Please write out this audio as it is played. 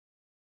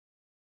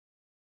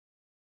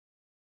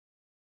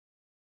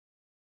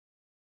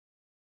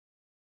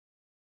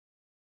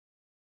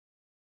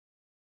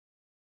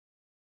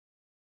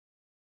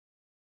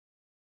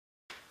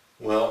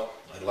Well,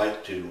 I'd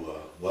like to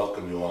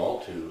welcome you all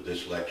to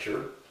this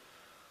lecture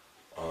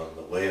on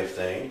the way of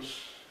things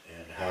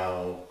and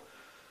how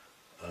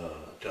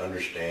to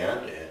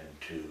understand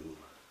and to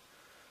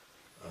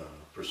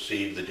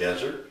perceive the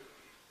desert.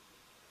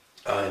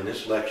 In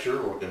this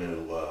lecture, we're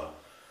going to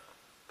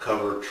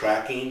cover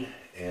tracking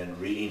and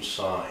reading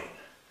sign.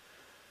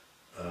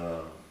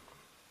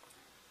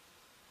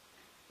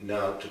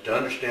 Now, to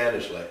understand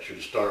this lecture,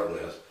 to start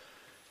with,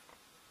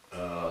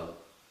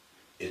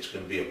 it's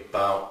going to be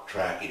about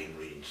tracking and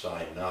reading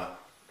sign, not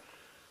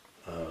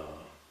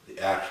the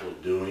actual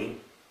doing.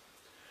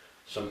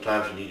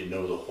 Sometimes you need to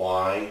know the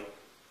why,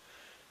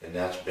 and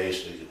that's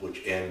basically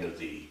which end of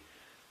the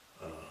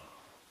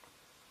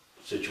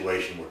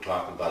situation we're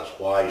talking about is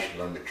why you should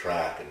learn to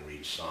track and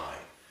read sign.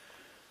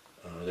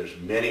 There's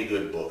many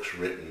good books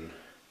written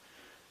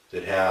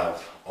that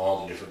have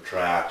all the different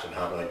tracks and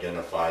how to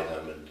identify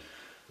them and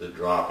the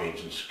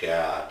droppings and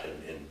scat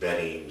and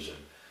beddings and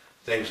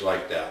things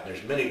like that.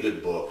 There's many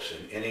good books,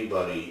 and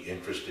anybody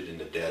interested in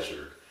the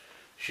desert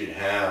should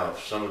have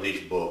some of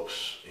these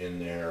books in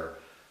their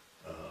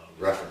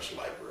reference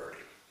library.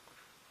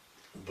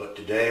 But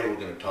today we're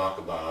going to talk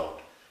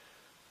about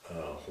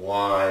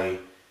why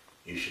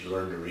you should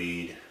learn to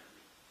read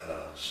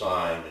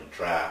sign and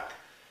track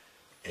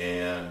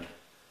and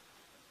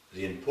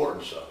the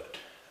importance of it,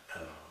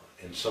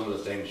 and some of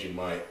the things you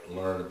might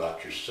learn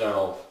about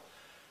yourself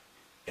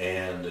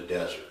and the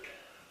desert.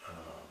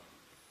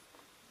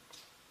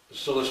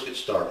 So let's get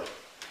started.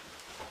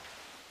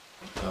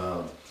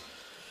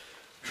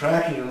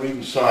 Tracking and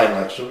reading sign,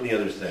 like so many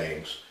other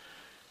things,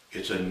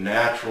 it's a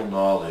natural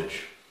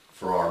knowledge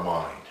for our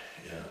mind.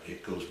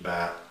 It goes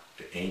back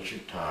to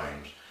ancient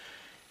times.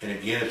 And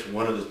again, it's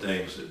one of the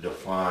things that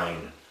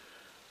define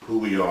who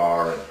we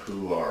are and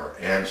who our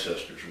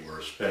ancestors were,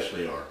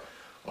 especially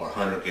our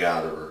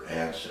hunter-gatherer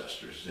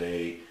ancestors.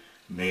 They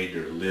made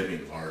their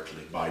living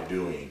largely by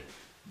doing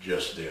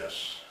just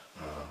this.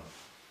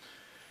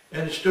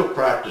 And it's still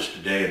practiced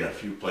today in a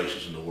few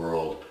places in the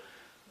world,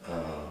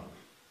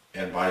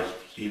 and by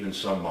even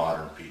some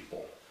modern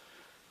people.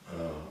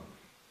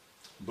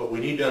 But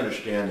we need to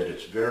understand that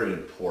it's very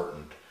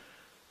important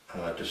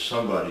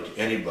to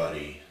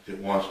anybody that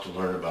wants to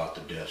learn about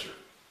the desert.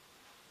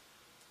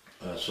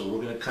 So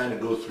we're going to kind of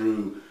go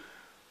through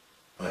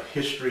a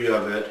history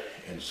of it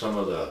and some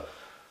of the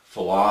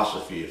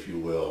philosophy, if you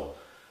will,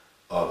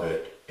 of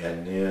it,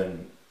 and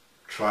then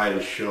try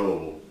to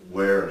show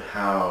where and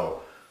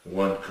how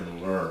one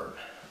can learn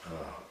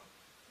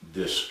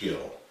this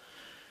skill.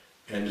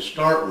 And to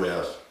start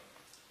with,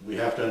 we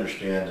have to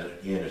understand that,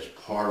 again, it's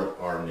part of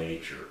our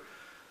nature.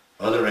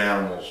 Other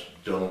animals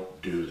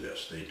don't do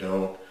this. They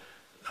don't.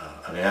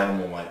 An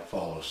animal might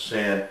follow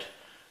scent.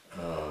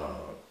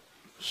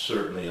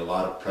 Certainly a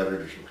lot of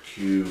predators will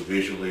cue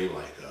visually,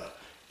 like an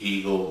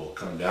eagle will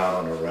come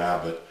down on a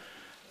rabbit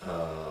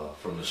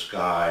from the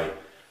sky.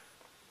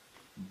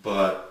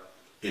 But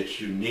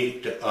it's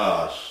unique to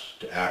us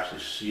to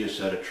actually see a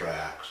set of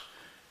tracks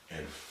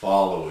and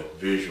follow it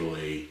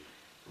visually,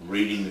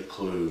 reading the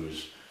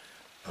clues,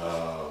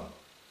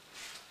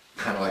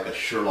 kind of like a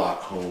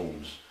Sherlock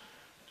Holmes,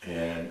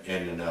 and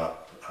ending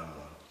up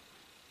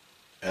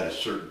at a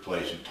certain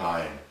place in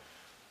time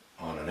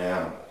on an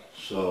animal.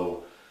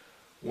 So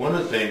one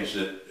of the things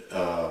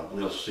that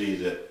we'll see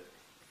that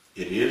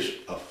it is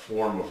a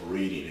form of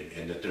reading,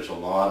 and that there's a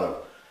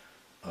lot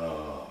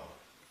of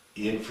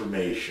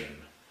information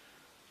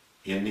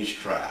in these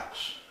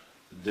tracks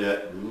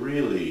that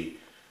really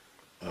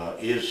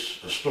is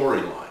a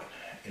storyline.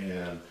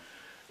 And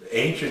the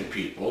ancient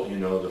people,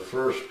 the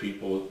first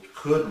people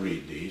could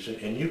read these,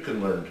 and you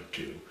can learn to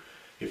too.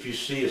 If you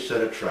see a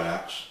set of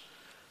tracks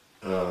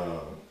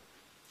of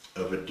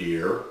a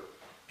deer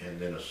and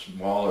then a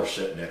smaller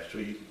set next to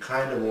it, you can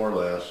kind of more or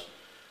less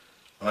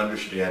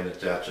understand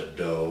that that's a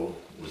doe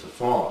with a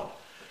fawn.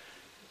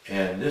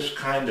 And this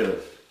kind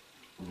of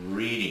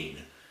reading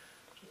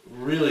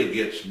really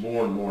gets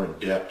more and more in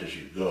depth as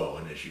you go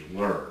and as you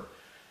learn.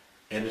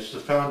 And it's the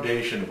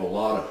foundation of a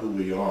lot of who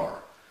we are.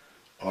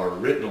 Our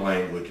written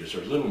languages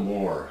are little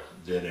more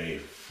than a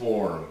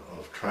form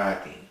of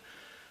tracking.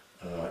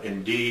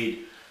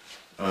 Indeed,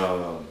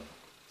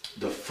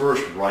 the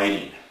first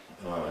writing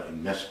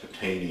in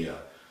Mesopotamia,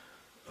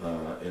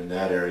 in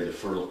that area, the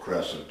Fertile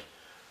Crescent,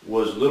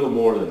 was little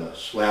more than a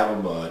slab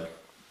of mud.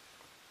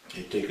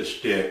 You take a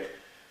stick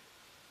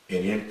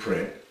and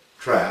imprint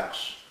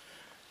tracks,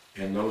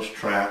 and those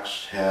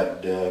tracks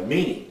had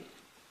meaning.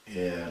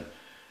 And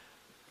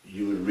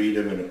you would read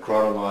them in a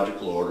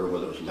chronological order,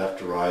 whether it was left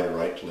to right or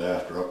right to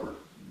left or upward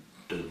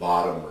to the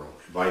bottom or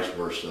vice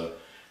versa. It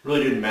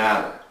really didn't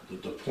matter.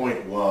 The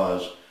point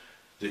was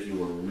that you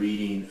were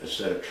reading a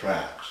set of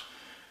tracks.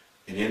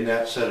 And in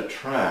that set of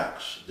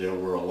tracks, there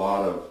were a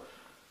lot of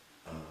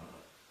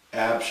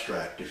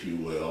abstract, if you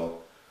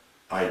will,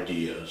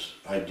 ideas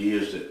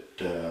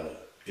that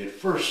at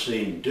first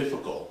seemed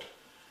difficult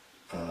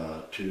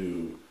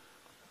to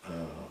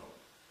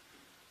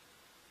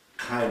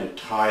kind of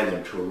tie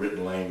them to a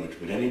written language.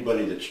 But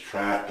anybody that's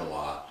tracked a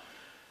lot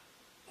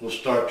we'll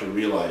start to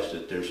realize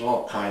that there's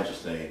all kinds of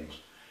things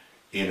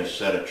in a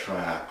set of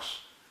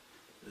tracks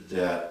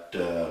that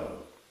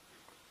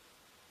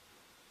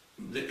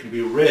that can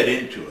be read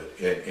into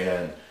it,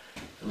 and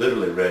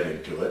literally read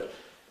into it.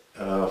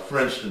 For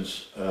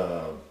instance,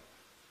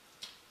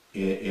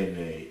 in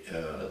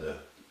the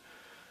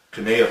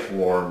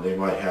cuneiform, they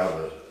might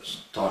have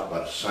talk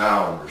about a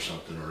sound or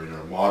something, or in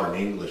our modern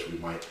English we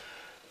might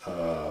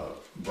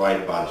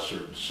write about a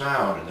certain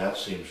sound, and that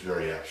seems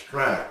very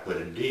abstract. But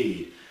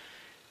indeed,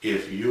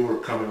 if you were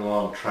coming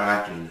along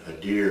tracking a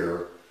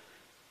deer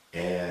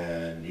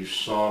and you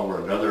saw where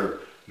another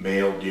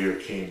male deer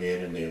came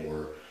in, and they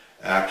were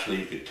actually,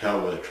 you could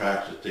tell by the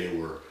tracks that they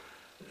were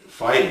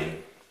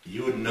fighting,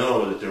 you would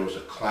know that there was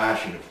a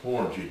clashing of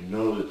horns. You'd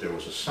know that there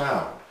was a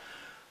sound.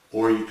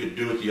 Or you could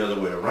do it the other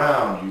way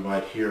around. You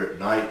might hear at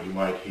night, you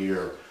might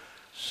hear,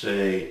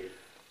 say,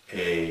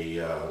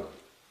 a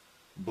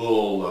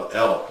bull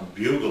elk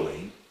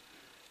bugling,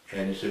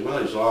 and you say, well,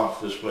 he's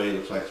off this way,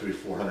 looks like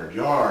 300-400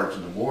 yards.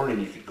 In the morning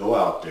you could go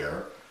out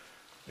there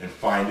and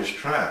find his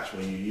tracks.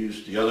 When you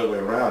use the other way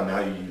around, now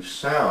you use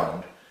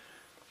sound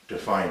to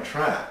find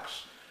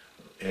tracks.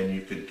 And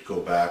you could go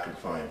back and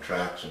find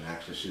tracks and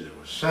actually see there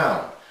was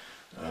sound.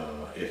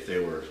 If they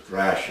were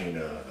thrashing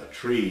a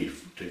tree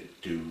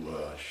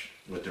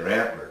with their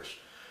antlers.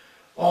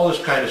 All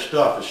this kind of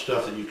stuff is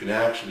stuff that you can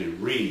actually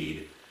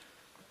read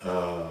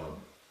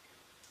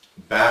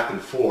back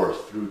and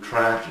forth through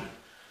tracking.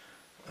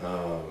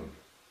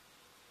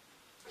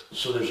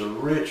 So there's a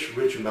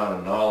rich amount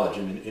of knowledge,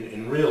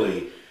 and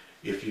really,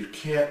 if you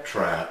can't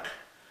track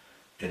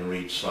and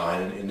read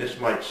sign, and this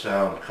might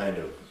sound kind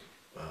of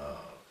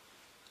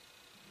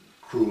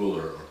cruel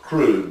or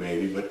crude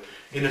maybe, but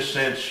in a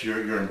sense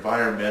you're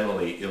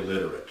environmentally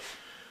illiterate,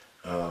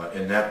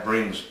 and that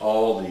brings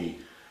all the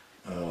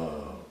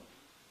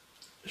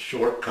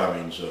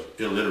shortcomings of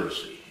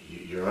illiteracy.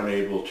 You're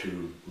unable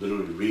to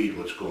literally read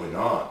what's going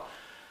on.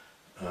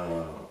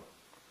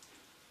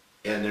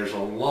 And there's a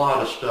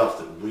lot of stuff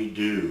that we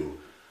do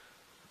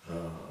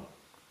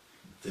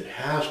that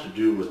has to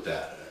do with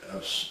that.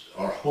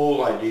 Our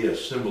whole idea of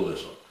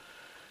symbolism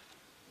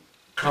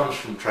comes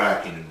from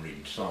tracking and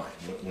reading sign.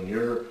 When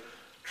you're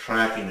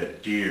tracking a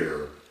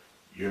deer,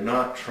 you're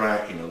not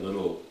tracking a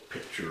little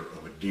picture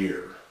of a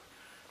deer.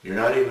 You're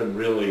not even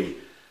really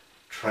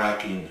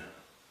tracking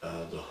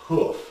the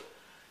hoof.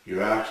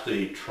 You're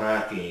actually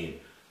tracking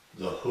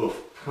the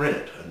hoof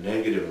print, a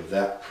negative of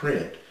that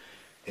print,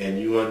 and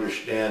you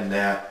understand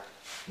that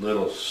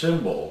little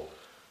symbol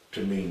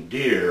to mean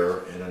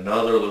deer, and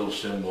another little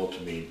symbol to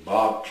mean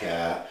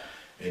bobcat,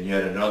 and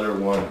yet another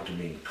one to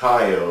mean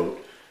coyote,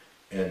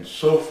 and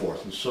so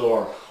forth. And so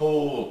our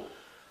whole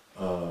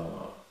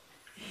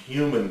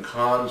human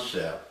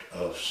concept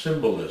of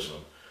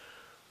symbolism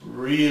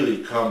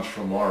really comes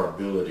from our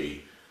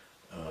ability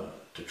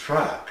to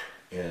track.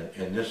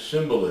 And this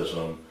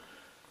symbolism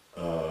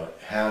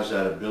has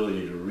that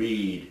ability to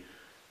read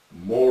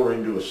more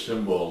into a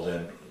symbol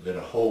than a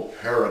whole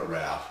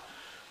paragraph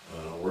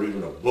or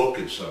even a book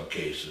in some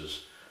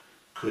cases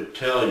could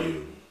tell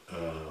you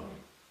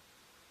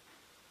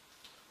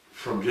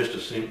from just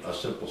a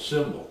simple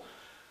symbol.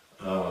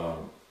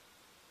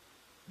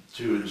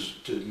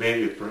 To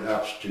maybe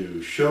perhaps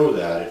to show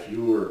that if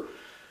you were,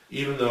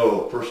 even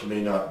though a person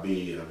may not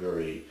be a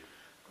very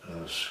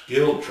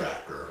skilled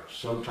tracker,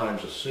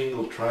 sometimes a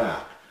single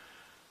track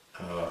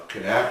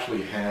can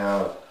actually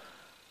have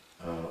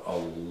a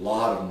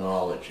lot of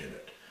knowledge in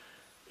it.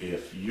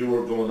 If you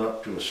were going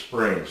up to a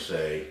spring,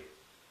 say,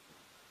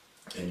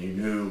 and you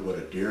knew what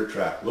a deer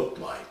track looked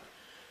like,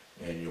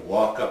 and you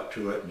walk up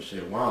to it and you say,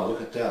 wow,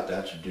 look at that,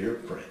 that's deer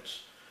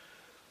prints.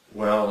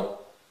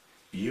 Well,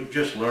 you've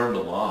just learned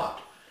a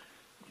lot.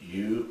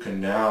 You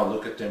can now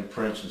look at them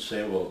prints and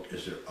say, well,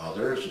 is there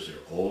others? Is there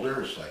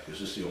older? It's like, is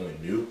this the only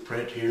new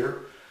print here?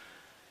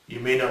 You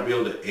may not be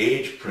able to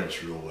age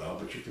prints real well,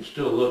 but you can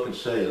still look and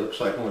say, it looks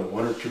like only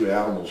 1 or 2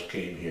 animals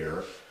came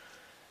here.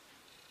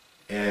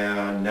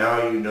 And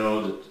now you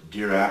know that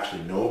deer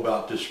actually know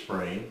about this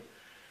spring.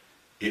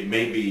 It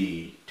may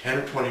be 10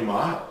 or 20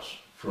 miles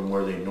from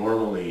where they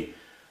normally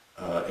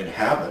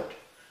inhabit,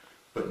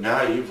 but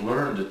now you've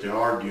learned that there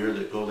are deer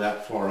that go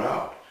that far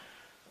out.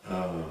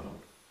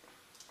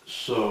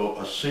 So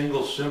a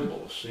single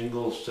symbol, a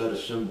single set of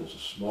symbols, a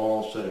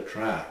small set of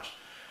tracks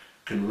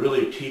can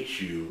really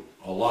teach you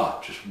a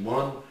lot. Just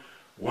one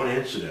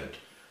incident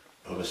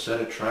of a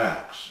set of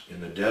tracks in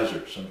the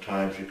desert,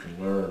 sometimes you can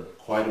learn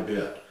quite a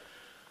bit.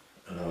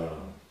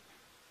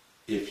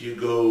 If you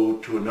go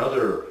to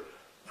another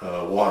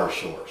water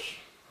source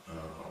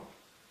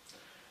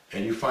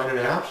and you find an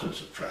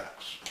absence of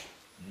tracks,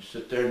 you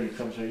sit there and you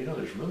come and say, you know,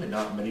 there's really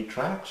not many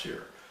tracks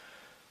here.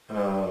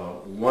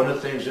 One of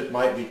the things it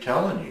might be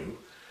telling you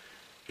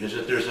is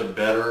that there's a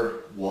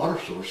better water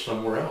source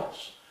somewhere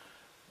else.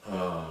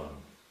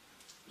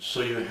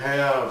 So you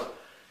have,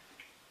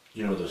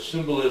 you know, the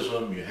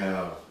symbolism, you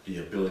have the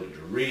ability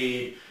to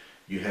read,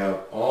 you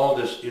have all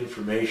this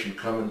information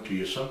coming to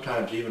you,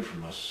 sometimes even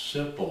from a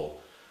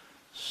simple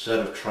set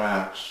of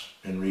tracks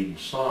and reading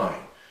sign.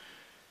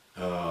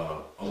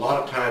 A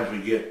lot of times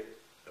we get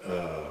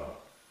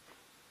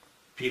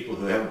people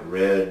who haven't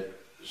read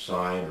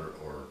sign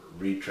or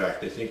read track.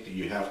 They think that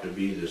you have to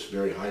be this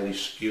very highly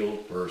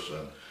skilled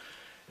person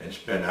and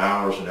spend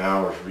hours and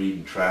hours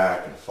reading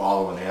track and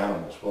following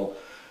animals. Well,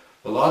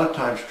 a lot of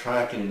times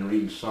tracking and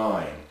reading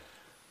sign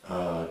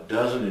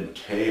doesn't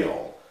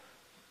entail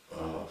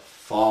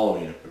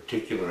following a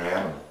particular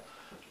animal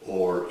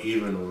or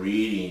even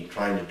reading,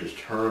 trying to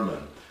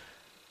determine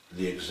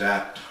the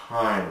exact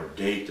time or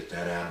date that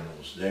that animal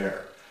was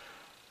there.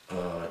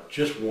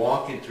 Just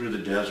walking through the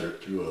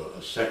desert, through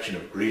a section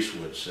of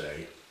greasewood,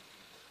 say,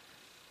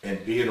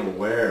 and being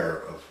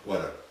aware of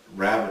what a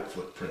rabbit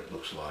footprint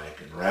looks like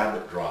and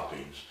rabbit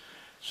droppings,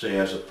 say,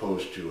 as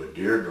opposed to a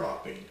deer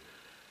dropping,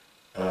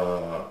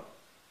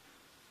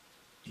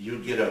 you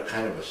get a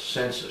kind of a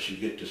census. You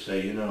get to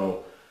say, you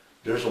know,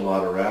 there's a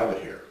lot of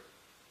rabbit here.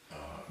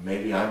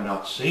 Maybe I'm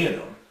not seeing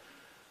them,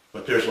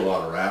 but there's a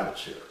lot of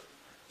rabbits here.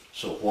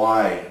 So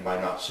why am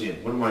I not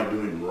seeing? What am I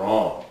doing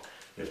wrong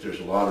if there's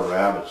a lot of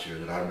rabbits here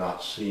that I'm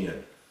not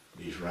seeing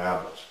these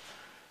rabbits?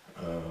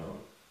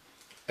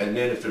 And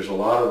then if there's a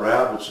lot of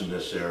rabbits in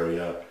this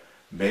area,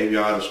 maybe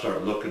I ought to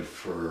start looking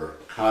for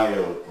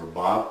coyote or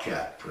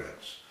bobcat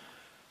prints.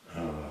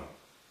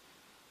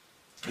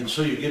 And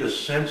so you get a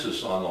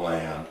census on the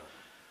land,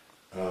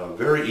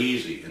 very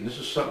easy. And this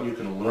is something you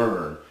can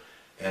learn.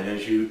 And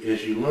as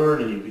you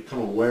learn and you become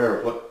aware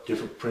of what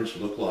different prints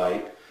look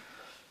like,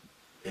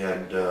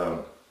 and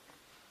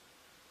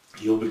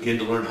you'll begin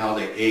to learn how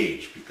they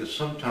age, because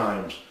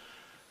sometimes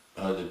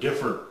the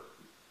different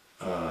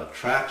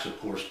tracks, of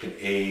course, can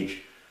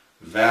age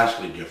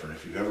vastly different.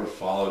 If you've ever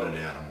followed an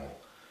animal,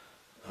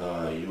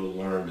 you'll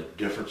learn that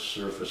different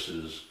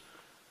surfaces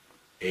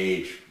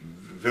age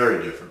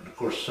very different. Of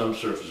course, some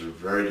surfaces are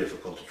very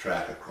difficult to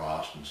track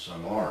across and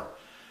some aren't.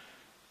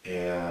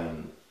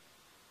 And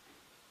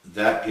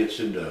that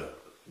gets into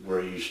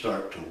where you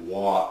start to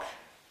walk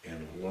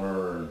and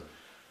learn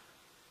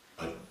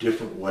a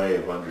different way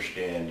of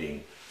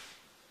understanding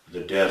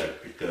the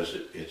desert, because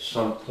at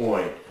some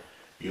point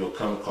you'll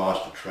come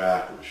across a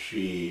track of a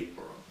sheep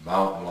or a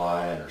mountain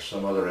lion or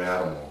some other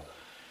animal,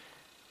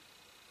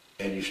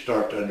 and you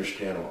start to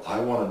understand, well, I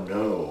want to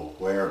know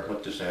where and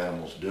what this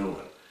animal's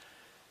doing,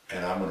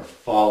 and I'm going to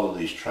follow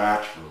these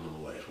tracks for a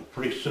little ways. Well,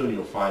 pretty soon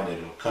you'll find that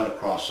it'll cut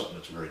across something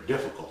that's very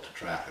difficult to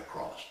track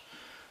across,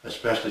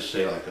 especially,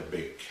 say, like a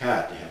big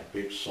cat. They have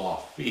big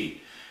soft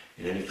feet,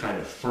 and any kind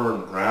of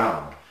firm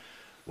ground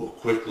will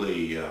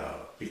quickly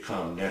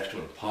become next to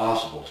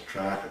impossible to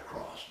track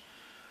across.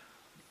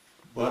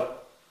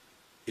 But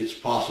it's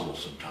possible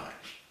sometimes,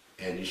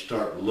 and you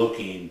start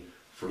looking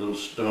for little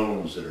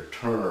stones that are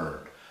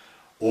turned,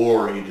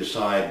 or you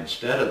decide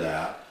instead of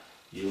that,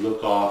 you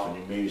look off and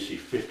you maybe see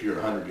 50 or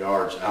 100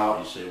 yards out,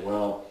 you say,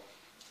 well,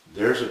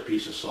 there's a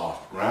piece of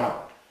soft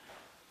ground.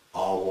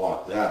 I'll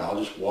walk that.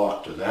 I'll just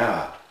walk to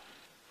that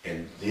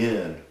and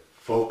then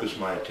focus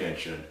my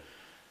attention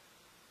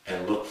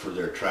and look for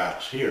their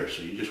tracks here.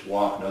 So you just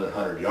walk another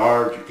 100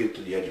 yards, you get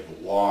to the edge of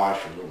a wash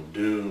or a little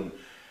dune,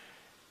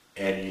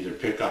 and you either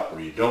pick up or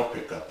you don't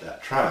pick up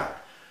that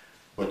track.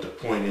 But the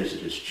point is,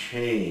 it has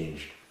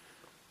changed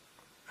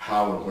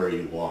how and where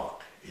you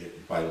walk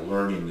by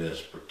learning this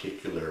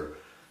particular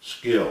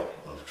skill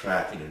of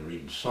tracking and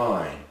reading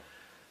sign.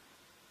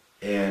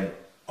 And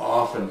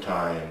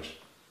oftentimes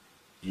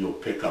you'll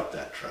pick up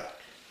that track,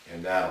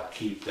 and that'll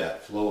keep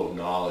that flow of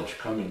knowledge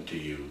coming to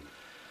you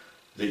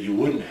that you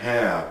wouldn't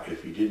have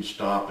if you didn't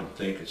stop and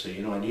think and say,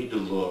 you know, I need to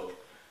look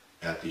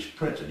at these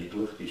prints, I need to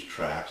look at these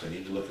tracks, I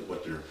need to look at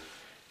what they're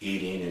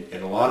eating,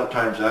 and a lot of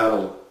times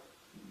that'll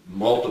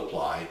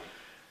multiply.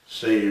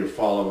 Say you're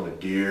following a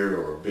deer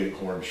or a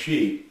bighorn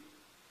sheep,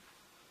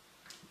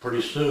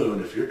 pretty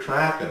soon, if you're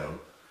tracking them,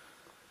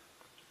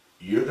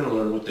 you're going to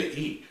learn what they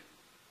eat,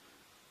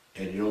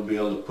 and you'll be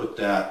able to put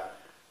that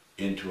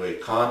into a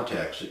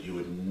context that you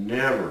would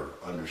never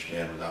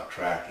understand without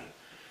tracking.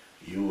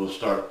 You will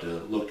start to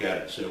look at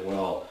it and say,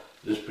 well,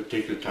 this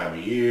particular time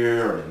of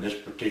year, or in this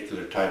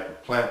particular type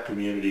of plant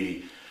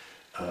community,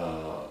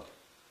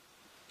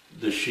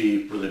 the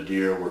sheep or the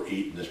deer were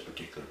eating this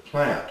particular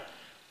plant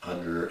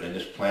and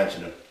this plant's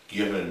in a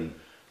given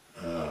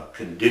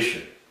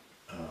condition.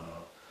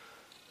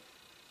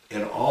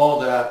 And all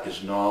that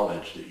is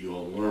knowledge that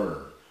you'll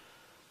learn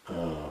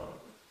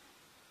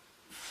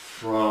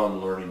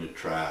from learning to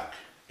track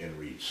and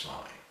read sign.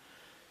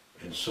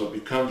 And so it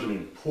becomes an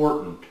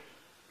important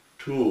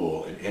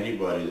tool in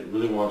anybody that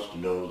really wants to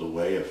know the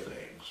way of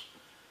things.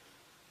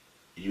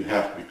 You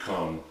have to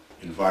become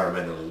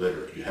environmentally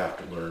literate. You have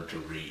to learn to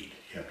read.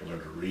 You have to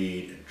learn to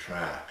read and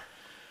track.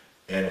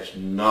 And it's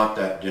not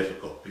that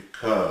difficult,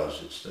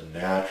 because it's the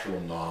natural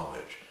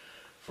knowledge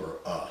for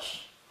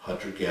us,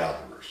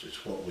 hunter-gatherers.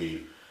 It's what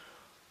we've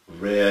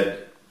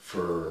read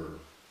for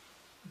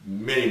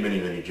many, many,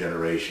 many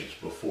generations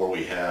before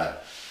we had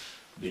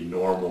the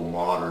normal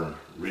modern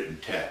written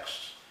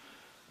texts.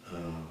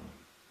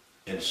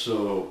 And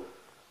so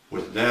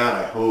with that,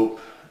 I hope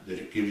that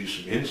it gives you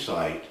some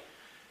insight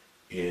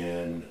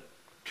into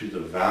the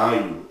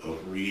value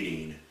of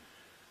reading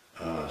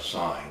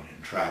sign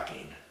and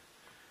tracking.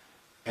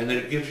 And then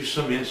it gives you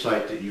some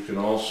insight that you can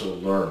also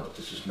learn that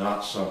this is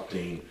not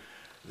something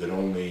that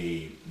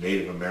only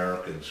Native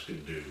Americans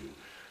can do,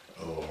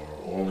 or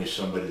only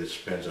somebody that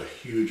spends a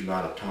huge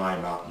amount of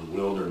time out in the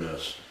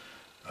wilderness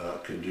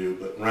can do,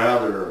 but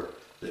rather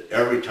that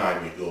every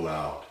time you go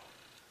out,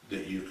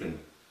 that you can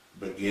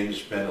begin to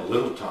spend a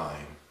little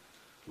time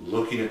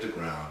looking at the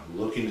ground,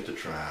 looking at the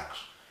tracks,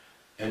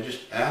 and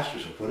just ask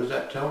yourself, what does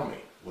that tell me?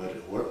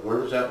 Where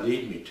does that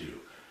lead me to?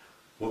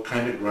 What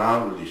kind of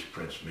ground were these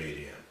prints made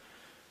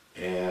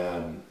in?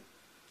 And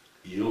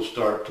you'll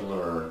start to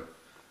learn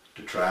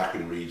to track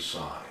and read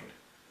sign.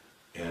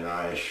 And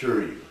I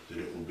assure you that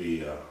it will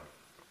be a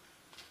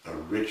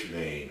rich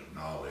vein of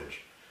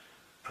knowledge,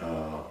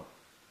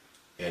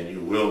 and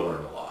you will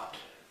learn a lot.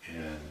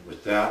 And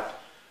with that,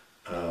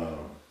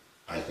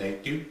 I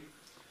thank you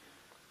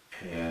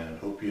and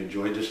hope you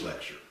enjoyed this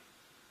lecture.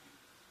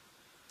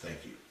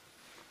 Thank you.